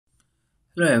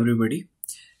Hello everybody.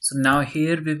 So now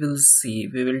here we will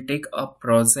take a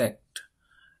project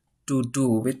to do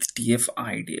with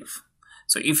TF-IDF.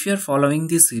 So if you're following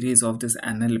the series of this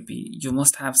NLP, you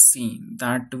must have seen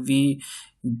that we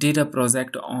did a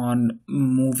project on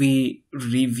movie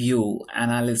review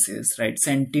analysis, right?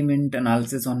 Sentiment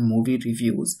analysis on movie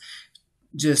reviews,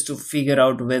 just to figure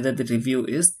out whether the review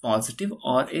is positive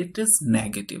or it is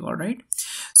negative. All right,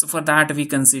 so for that we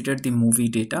considered the movie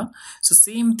data. So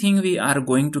same thing we are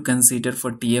going to consider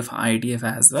for TF-IDF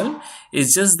as well.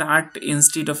 It's just that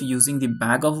instead of using the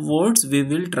bag of words, we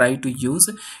will try to use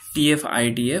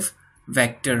TF-IDF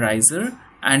vectorizer,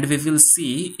 and we will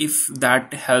see if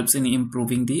that helps in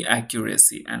improving the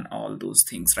accuracy and all those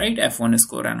things, right? F1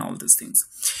 score and all these things.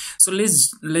 So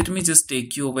let me just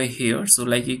take you over here. So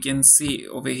like you can see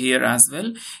over here as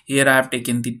well, here I have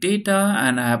taken the data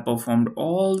and I have performed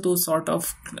all those sort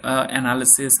of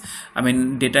analysis, I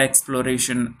mean data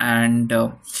exploration and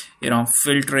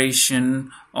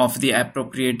filtration of the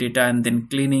appropriate data, and then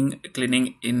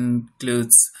cleaning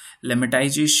includes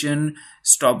lemmatization,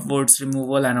 stop words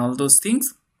removal and all those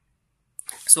things.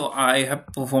 So I have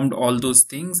performed all those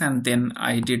things, and then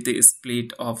I did the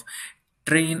split of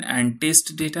train and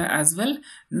test data as well.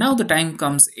 Now the time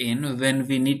comes in when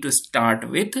we need to start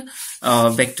with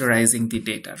vectorizing the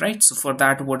data, right? So for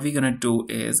that, what we're gonna do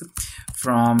is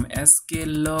from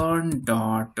sklearn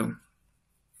dot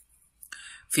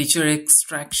feature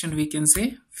extraction, we can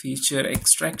say feature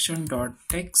extraction dot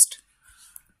text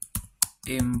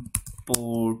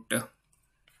import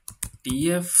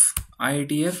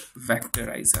TF-IDF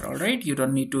vectorizer. All right, you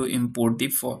don't need to import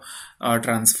the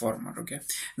transformer. Okay,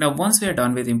 now once we are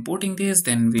done with importing this,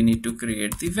 then we need to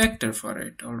create the vector for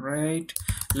it. All right,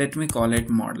 let me call it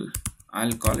model.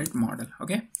 I'll call it model.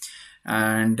 Okay,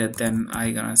 and then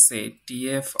I gonna say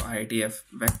TF-IDF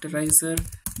vectorizer.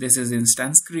 This is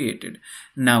instance created.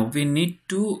 Now we need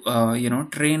to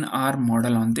train our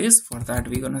model on this. For that,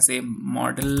 we're gonna say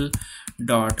model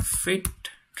dot fit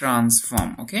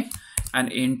transform. Okay,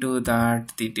 and into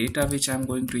that the data which I'm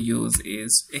going to use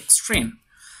is xtrain.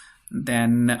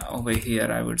 Then over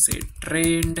here I would say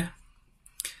trained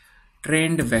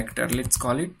vector. Let's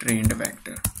call it trained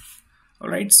vector. All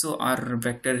right, so our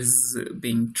vector is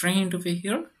being trained over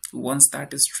here. Once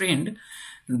that is trained,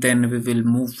 then we will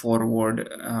move forward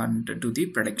and do the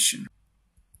prediction,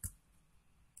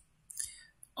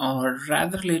 or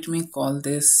rather let me call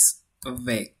this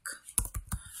vec,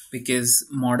 because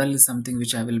model is something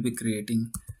which I will be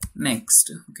creating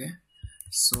next. Okay,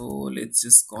 so let's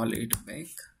just call it vec,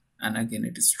 and again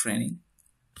it is training.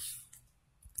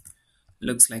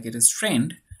 Looks like it is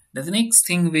trained. Now the next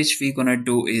thing which we're gonna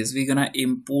do is we're gonna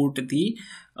import the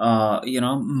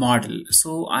model.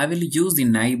 So I will use the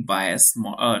naive based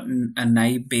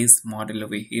model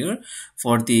over here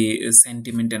for the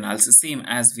sentiment analysis, same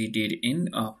as we did in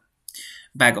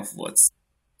bag of words.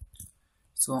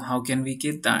 So how can we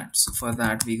get that? So for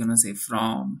that, we're gonna say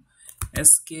from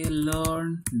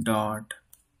sklearn dot,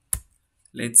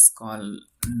 let's call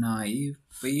naive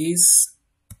base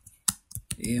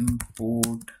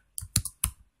import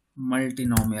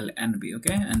multinomial NB.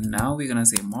 Okay, and now we're gonna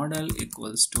say model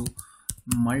equals to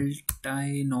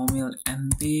multinomial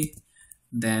NB.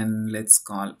 Then let's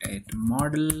call it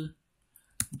model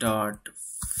dot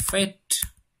fit,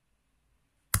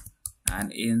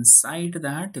 and inside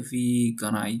that we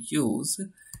gonna use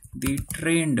the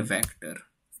trained vector.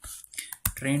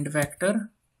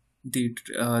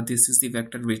 This is the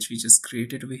vector which we just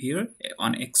created over here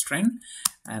on xtrain,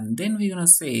 and then we're gonna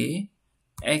say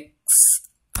x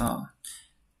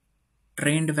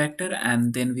trained vector,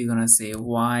 and then we're gonna say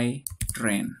y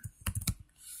train,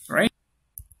 right?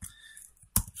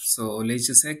 So let's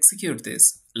just execute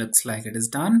this. Looks like it is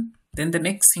done. Then the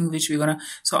next thing which we're gonna,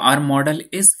 so our model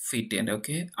is fitted.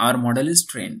 Okay, our model is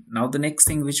trained. Now the next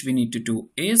thing which we need to do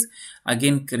is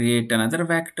again create another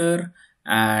vector,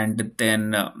 and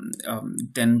then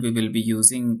we will be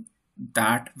using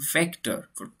that vector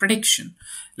for prediction.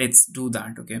 Let's do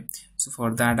that. Okay, so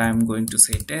for that I'm going to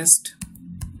say test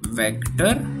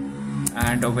vector,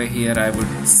 and over here I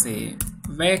would say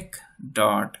vec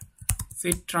dot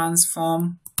fit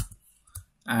transform,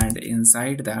 and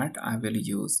inside that I will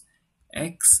use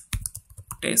x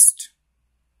test.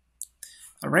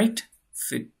 All right,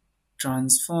 fit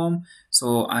transform.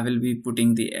 So I will be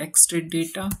putting the x state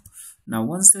data. Now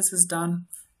once this is done,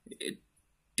 it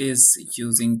is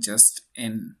using just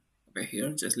in over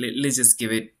here. Let's just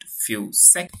give it few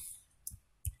seconds.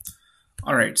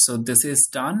 All right, so this is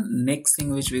done. Next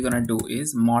thing which we're gonna do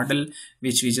is model,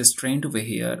 which we just trained over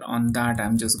here. On that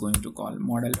I'm just going to call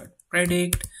model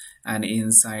predict, and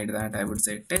inside that I would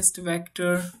say test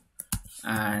vector,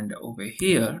 and over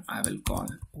here I will call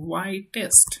y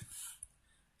test,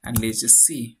 and let's just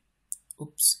see.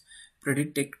 Oops,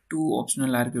 predict take two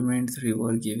optional arguments, 3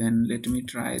 were given. Let me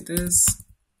try this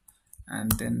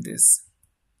and then this.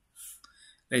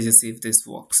 Let's just see if this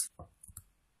works.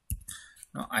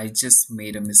 Now I just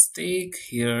made a mistake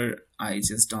here. I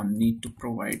just don't need to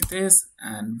provide this,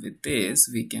 and with this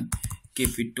we can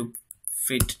keep it to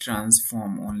fit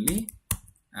transform only,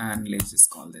 and let's just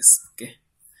call this. Okay,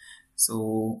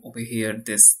 so over here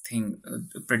this thing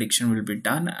prediction will be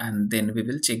done, and then we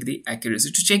will check the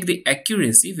accuracy. To check the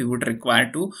accuracy we would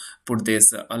require to put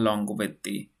this along with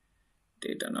the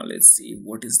data. Now let's see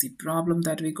what is the problem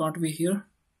that we got over here.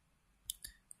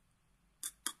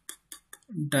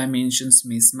 Dimensions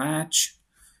mismatch.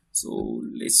 So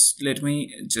let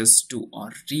me just do a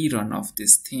rerun of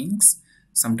these things.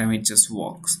 Sometimes it just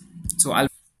works. So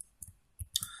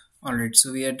alright,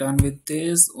 so we are done with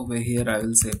this. Over here I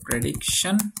will say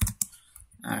prediction,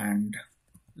 and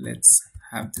let's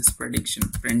have this prediction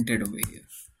printed over here.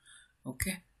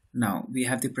 Okay, now we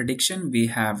have the prediction, we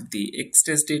have the X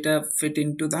test data fit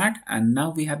into that, and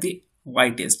now we have the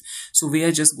Y test. So we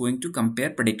are just going to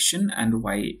compare prediction and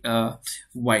Y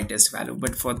test value,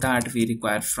 but for that we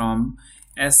require from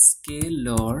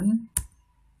sklearn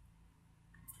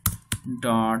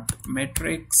dot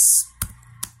metrics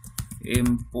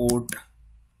import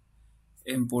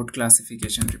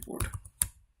classification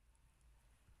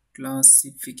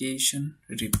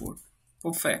report.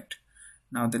 Perfect.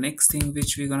 Now the next thing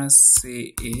which we're gonna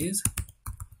say is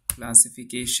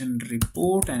classification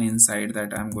report, and inside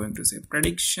that I'm going to say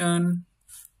prediction,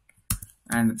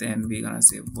 and then we're gonna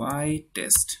say Y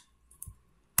test.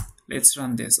 Let's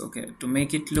run this. Okay, to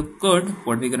make it look good,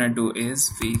 what we're gonna do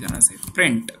is we're gonna say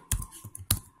print.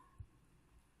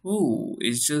 Oh,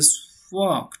 it just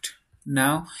worked.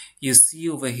 Now you see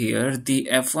over here the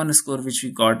F1 score which we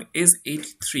got is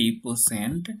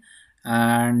 83%,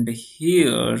 and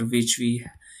here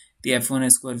the F1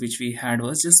 score which we had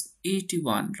was just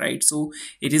 81, right? So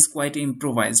it is quite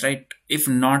improvised, right? If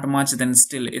not much, then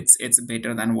still it's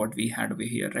better than what we had over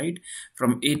here, right?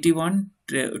 From 81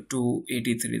 to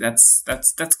 83, that's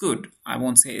good. I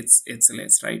won't say it's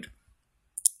less, right?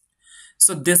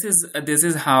 So this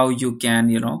is how you can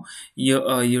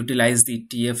utilize the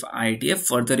TF-IDF.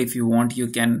 Further, if you want, you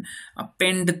can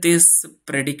append this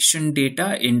prediction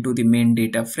data into the main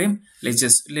data frame.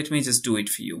 Let me just do it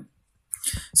for you.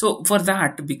 So for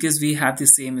that, because we have the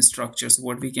same structures,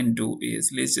 what we can do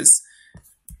is let's just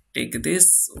take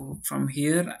this from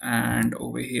here, and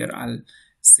over here I'll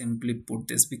simply put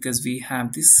this, because we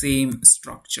have the same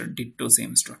structure, ditto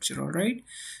same structure. All right,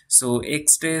 so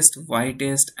X test, Y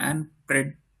test, and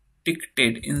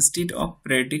predicted. Instead of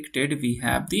predicted we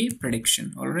have the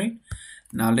prediction. All right,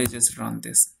 now let's just run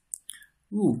this.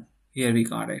 Ooh, here we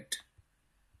got it.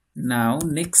 Now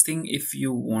next thing, if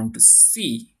you want to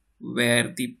see where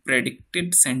the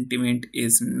predicted sentiment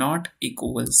is not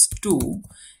equals to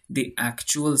the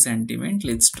actual sentiment,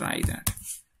 let's try that.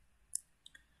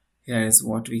 Here is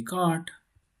what we got.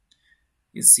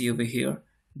 You see over here,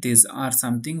 these are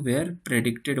something where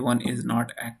predicted one is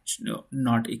not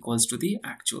equals to the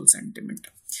actual sentiment.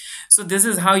 So this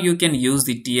is how you can use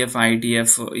the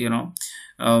TF-IDF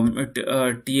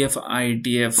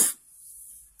TF-IDF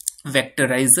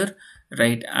vectorizer,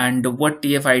 right? And what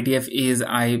TF-IDF is,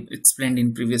 I explained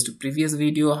in previous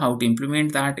video how to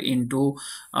implement that into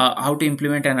how to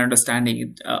implement and understand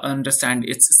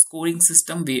its scoring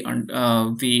system.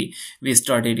 We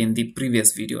started in the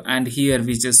previous video, and here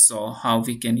we just saw how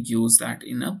we can use that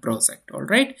in a project. All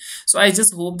right, so I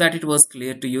just hope that it was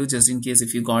clear to you. Just in case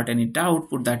if you got any doubt,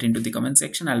 put that into the comment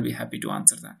section. I'll be happy to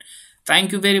answer that.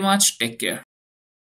 Thank you very much. Take care.